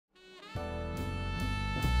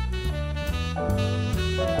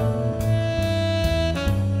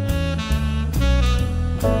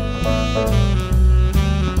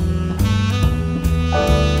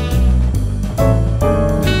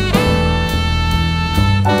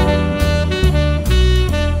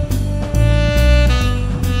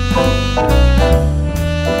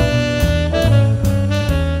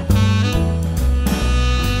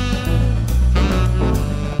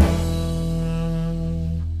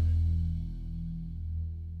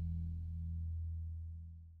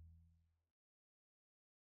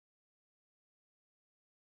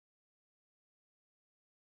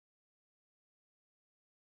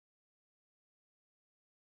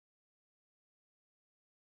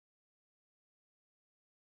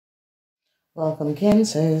Welcome,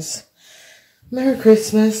 Cancers. Merry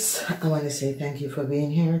Christmas. I want to say thank you for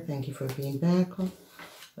being here. Thank you for being back.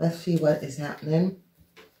 Let's see what is happening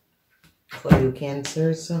for you,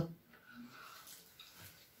 Cancers. So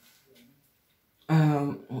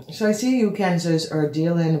I see you, Cancers, are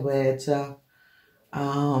dealing with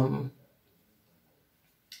an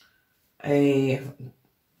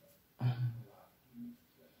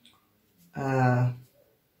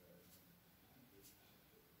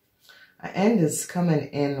end is coming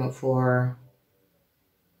in for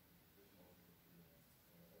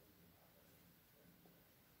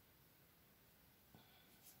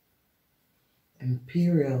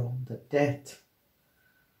Imperial, the death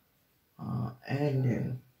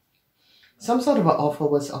ending. Some sort of an offer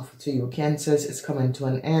was offered to you, Cancers. It's coming to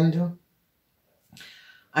an end.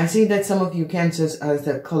 I see that some of you, Cancers,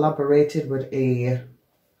 have collaborated with a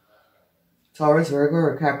Taurus, Virgo,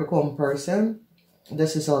 or Capricorn person.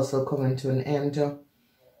 This is also coming to an end.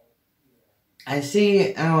 I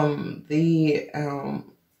see an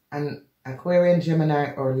Aquarian,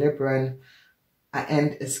 Gemini, or Libran. An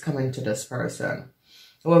end is coming to this person.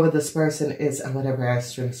 Whoever this person is and whatever has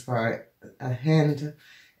strings for a hand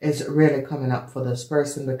is really coming up for this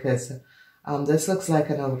person, because this looks like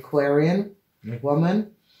an Aquarian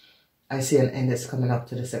woman. I see an end is coming up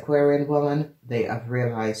to this Aquarian woman. They have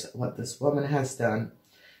realized what this woman has done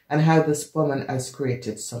and how this woman has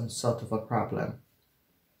created some sort of a problem.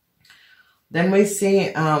 Then we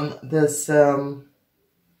see this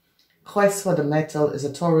quest for the metal is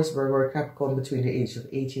a Taurus, Virgo, or Capricorn between the age of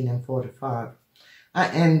 18 and 45.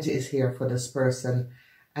 An end is here for this person,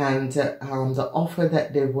 and the offer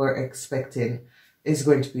that they were expecting is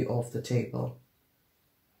going to be off the table.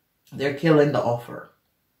 They're killing the offer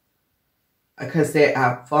because they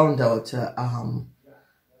have found out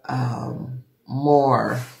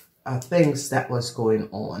more things that was going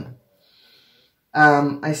on.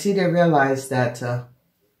 I see they realize that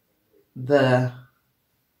an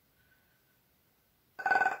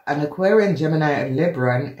Aquarian, Gemini, and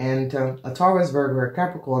Libran, and a Taurus, Virgo, or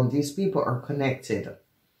Capricorn, these people are connected.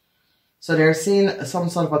 So they're seeing some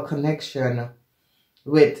sort of a connection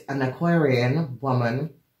with an Aquarian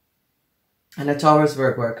woman and a Taurus,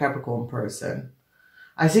 Virgo, or Capricorn person.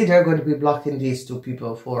 I see they're going to be blocking these two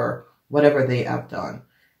people for whatever they have done.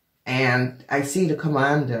 And I see the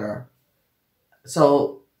commander.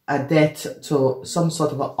 So a debt to some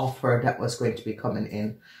sort of an offer that was going to be coming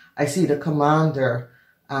in. I see the commander.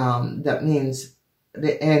 That means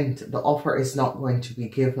the end, the offer is not going to be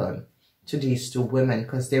given to these two women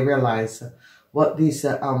because they realize what these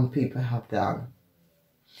people have done.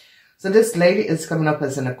 So this lady is coming up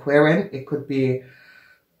as an Aquarian. It could be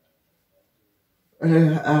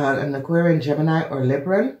an Aquarian, Gemini, or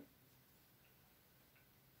Libran.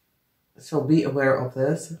 So be aware of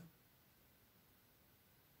this.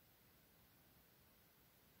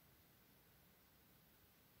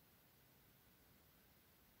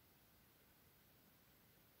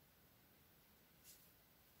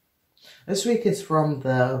 This week is from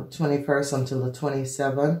the 21st until the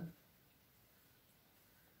 27th.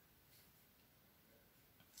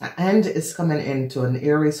 An end is coming into an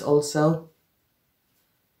Aries also.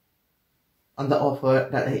 On the offer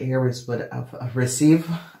that the Aries would have received,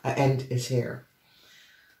 an end is here.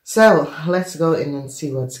 So let's go in and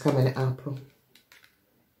see what's coming up.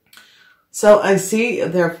 So I see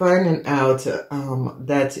they're finding out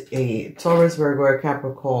that a Taurus, Virgo, or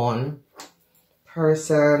Capricorn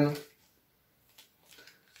person,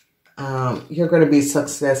 you're going to be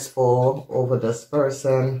successful over this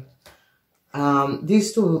person.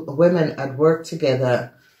 These two women had worked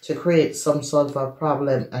together to create some sort of a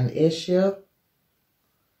problem and issue.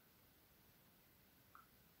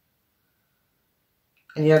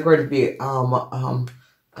 And you're going to be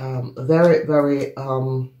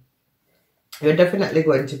you're definitely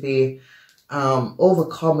going to be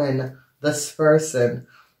overcoming this person.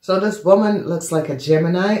 So this woman looks like a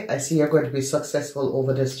Gemini. I see you're going to be successful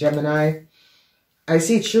over this Gemini. I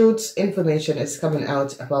see truths, information is coming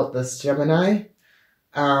out about this Gemini.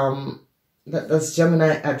 That this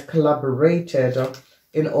Gemini had collaborated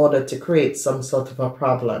in order to create some sort of a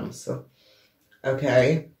problem. So,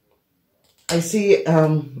 okay. I see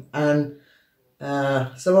some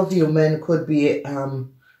of you men could be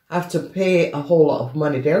have to pay a whole lot of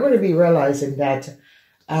money. They're going to be realizing that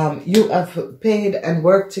you have paid and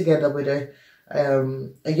worked together with a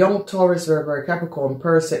young Taurus, Virgo, or Capricorn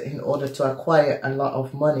person in order to acquire a lot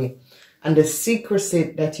of money. And the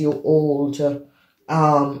secrecy that you hold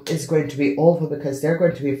is going to be over because they're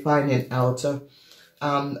going to be finding out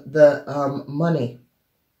the money.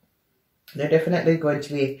 They're definitely going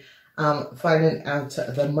to be finding out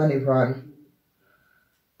the money run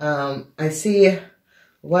I see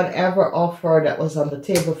whatever offer that was on the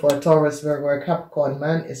table for a Taurus, Virgo, or Capricorn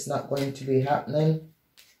man is not going to be happening.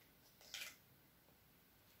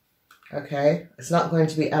 Okay, it's not going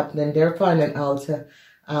to be happening. They're finding out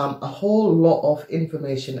a whole lot of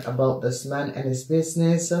information about this man and his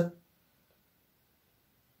business.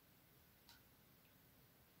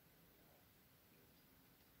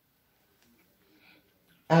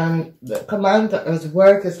 And the commander's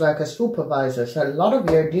work is like a supervisor. So a lot of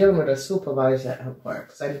you are dealing with a supervisor at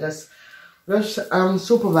work. And this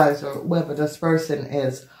supervisor, whoever this person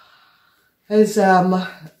is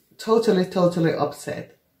totally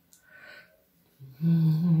upset.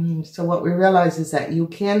 So what we realize is that you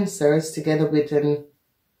Cancers, together with an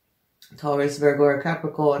Taurus, Virgo, or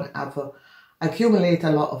Capricorn, have accumulate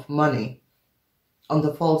a lot of money on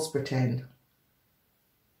the false pretend.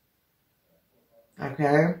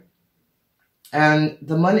 Okay, and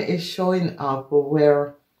the money is showing up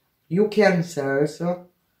where you Cancers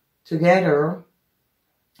together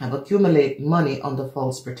have accumulated money on the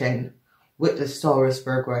false pretend with the Taurus,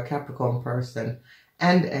 Virgo, or Capricorn person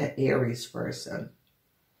and an Aries person.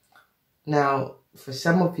 Now, for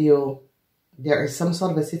some of you, there is some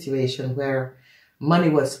sort of a situation where money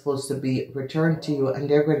was supposed to be returned to you, and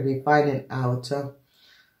they're going to be finding out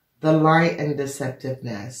the lie and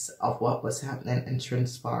deceptiveness of what was happening and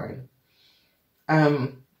transpiring.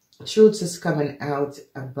 Truth is coming out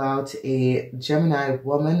about a Gemini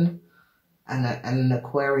woman and an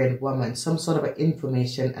Aquarian woman, some sort of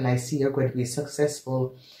information, and I see you're going to be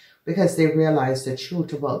successful because they realize the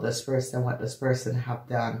truth about this person and what this person have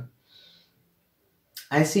done.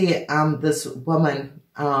 I see this woman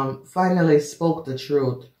finally spoke the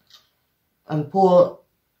truth and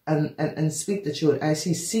and speak the truth. I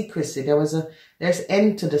see secrecy. There's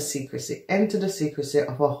end to the secrecy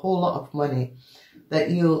of a whole lot of money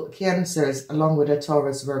that you Cancers, along with a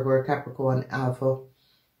Taurus, Virgo, or Capricorn, have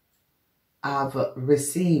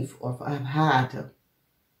received or have had.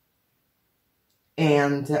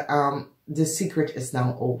 And the secret is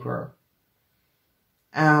now over.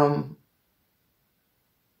 I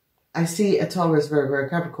see a Taurus, Virgo, or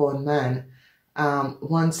Capricorn man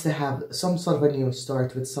wants to have some sort of a new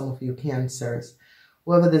start with some of you Cancers.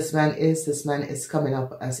 Whoever this man is coming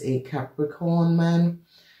up as a Capricorn man.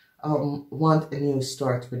 Want a new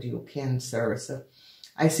start with you Cancers.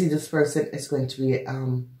 I see this person is going to be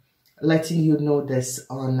letting you know this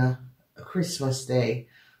on Christmas Day,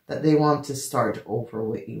 that they want to start over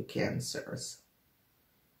with you Cancers.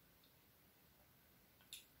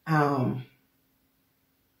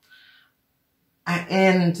 An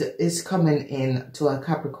end is coming in to a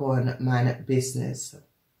Capricorn man business.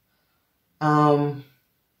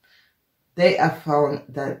 They have found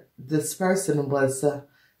that this person was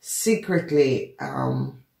secretly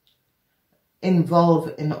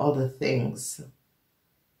involved in other things,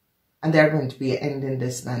 and they're going to be ending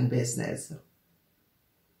this man business.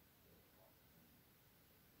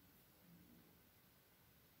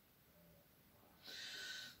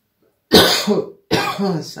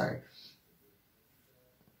 Sorry.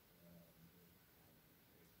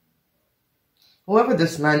 Whoever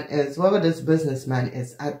this man is, whoever this businessman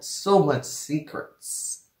is, had so much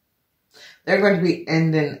secrets. They're going to be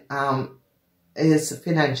ending his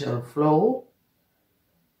financial flow.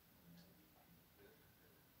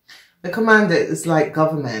 The commander is like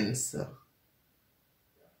governments,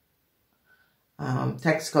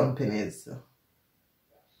 tax companies,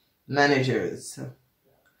 managers.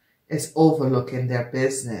 Is overlooking their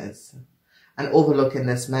business and overlooking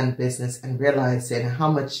this man's business and realizing how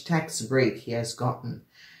much tax break he has gotten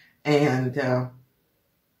and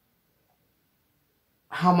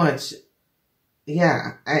how much,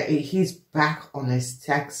 he's back on his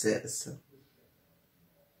taxes.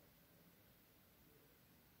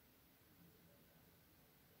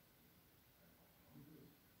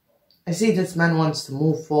 I see this man wants to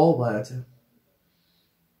move forward.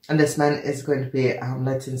 And this man is going to be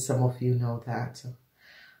letting some of you know that.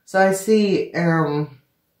 So I see some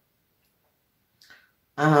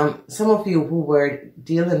of you who were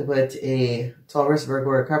dealing with a Taurus, Virgo,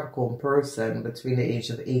 or Capricorn person between the age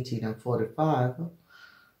of 18 and 45.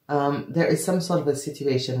 There is some sort of a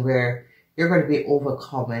situation where you're going to be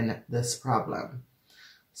overcoming this problem.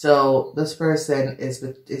 So this person is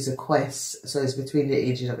a quest. So it's between the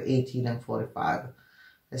ages of 18 and 45.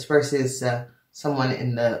 This person is someone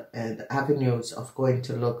in the avenues of going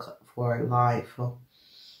to look for life.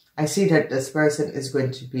 I see that this person is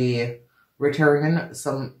going to be returning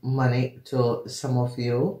some money to some of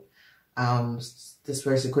you. This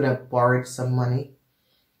person could have borrowed some money.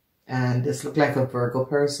 And this looked like a Virgo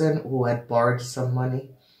person who had borrowed some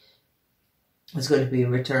money. is going to be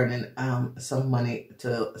returning some money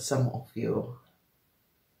to some of you.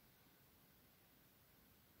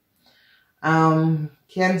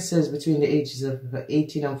 Cancers between the ages of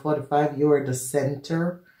 18 and 45, you are the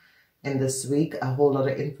center in this week. A whole lot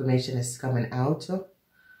of information is coming out.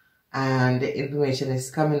 And the information is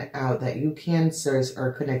coming out that you Cancers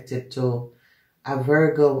are connected to a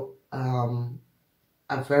Virgo man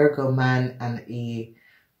and a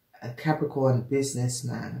Capricorn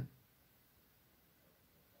businessman.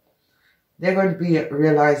 They're going to be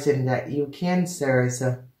realizing that you Cancers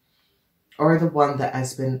are the one that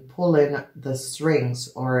has been pulling the strings,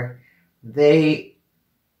 or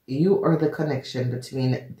you are the connection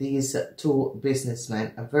between these two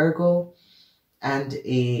businessmen, a Virgo and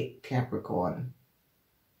a Capricorn.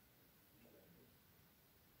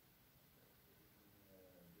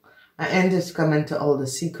 An end is coming to all the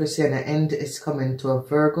secrecy, and an end is coming to a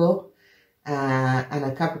Virgo and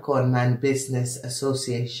a Capricorn man business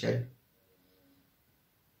association.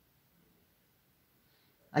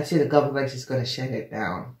 Actually, the government is going to shut it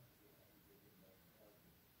down.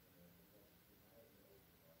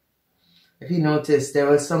 If you notice, there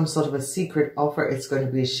was some sort of a secret offer. It's going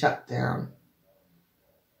to be shut down.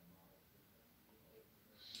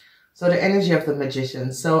 So the energy of the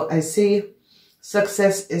Magician. So I see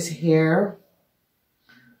success is here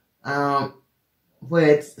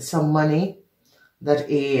with some money that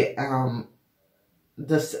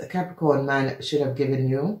this Capricorn man should have given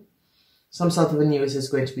you. Some sort of a news is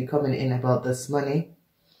going to be coming in about this money.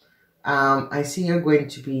 I see you're going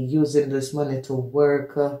to be using this money to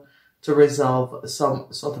work to resolve some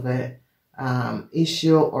sort of a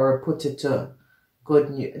issue or put it to good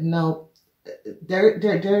news. Now,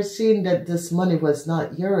 they're seeing that this money was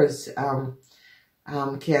not yours,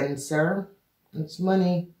 Cancer. It's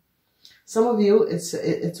money. Some of you,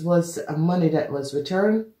 it was a money that was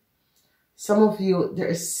returned. Some of you, there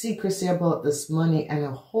is secrecy about this money and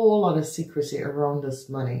a whole lot of secrecy around this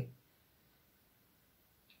money.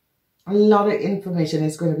 A lot of information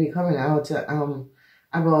is going to be coming out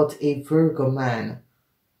about a Virgo man.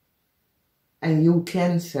 And you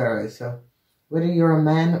Cancer, so whether you're a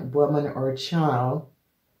man, woman, or a child,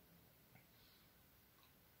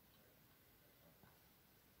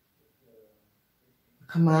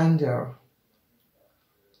 commander.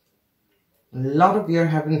 A lot of you are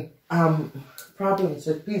having problems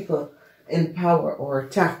with people in power or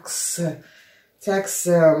tax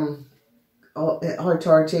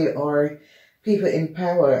authority or people in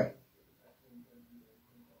power.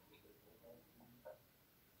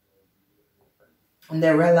 And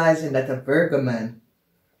they're realizing that the Virgo man,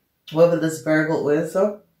 whoever this Virgo is,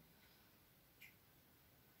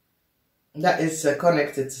 that is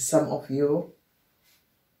connected to some of you,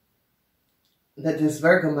 that this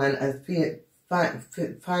Virgo man has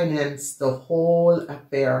financed the whole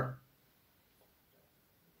affair.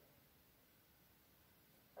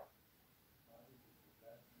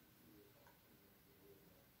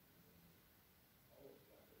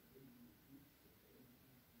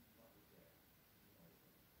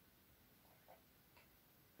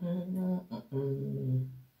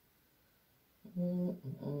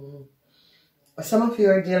 Some of you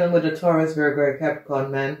are dealing with a Taurus, Virgo, or Capricorn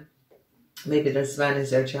man. Maybe this man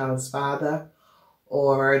is your child's father,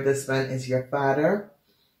 or this man is your father.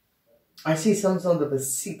 I see some sort of a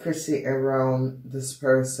secrecy around this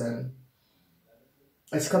person.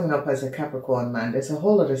 It's coming up as a Capricorn man. There's a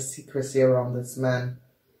whole lot of secrecy around this man.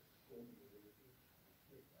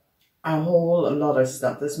 A whole lot of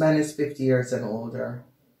stuff. This man is 50 years and older.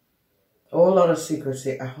 A whole lot of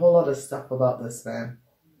secrecy, a whole lot of stuff about this man.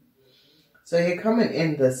 So you're coming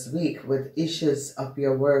in this week with issues of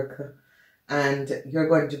your work, and you're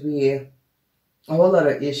going to be a whole lot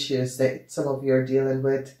of issues that some of you are dealing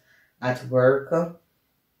with at work.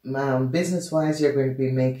 Business-wise, you're going to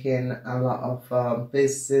be making a lot of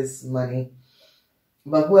business money.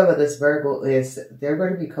 But whoever this Virgo is, they're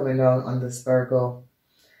going to be coming down on this Virgo,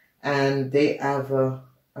 and they have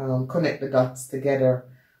connect the dots together.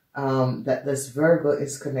 That this Virgo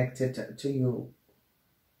is connected to you,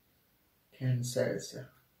 Cancers.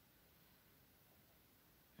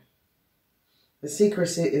 The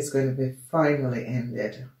secrecy is going to be finally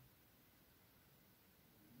ended.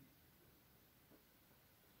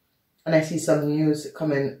 And I see some news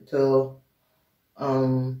coming to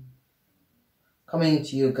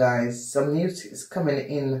you guys. Some news is coming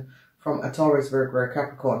in from a Taurus, Virgo, or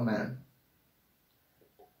Capricorn man.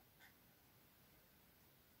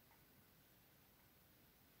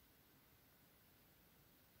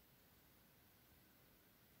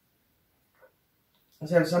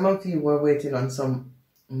 So some of you were waiting on some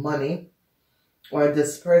money Or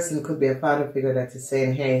this person could be a father figure that is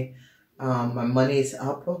saying, hey, my money is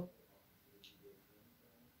up.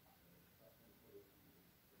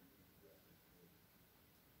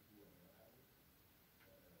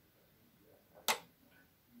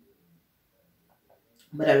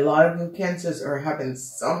 But a lot of you Cancers are having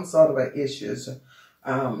some sort of issues.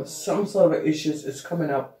 Some sort of issues is coming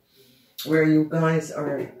up where you guys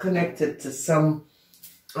are connected to some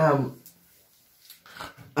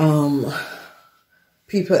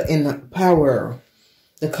people in power,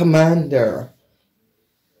 the commander,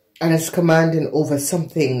 and it's commanding over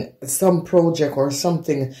something, some project or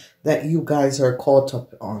something that you guys are caught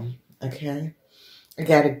up on. Okay, I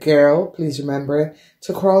got a girl. Please remember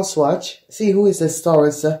to cross watch, see who is this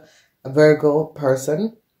Taurus, Virgo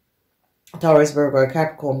person, Taurus, Virgo,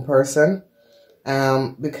 Capricorn person,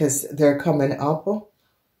 because they're coming up.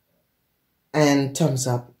 And thumbs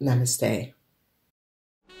up. Namaste.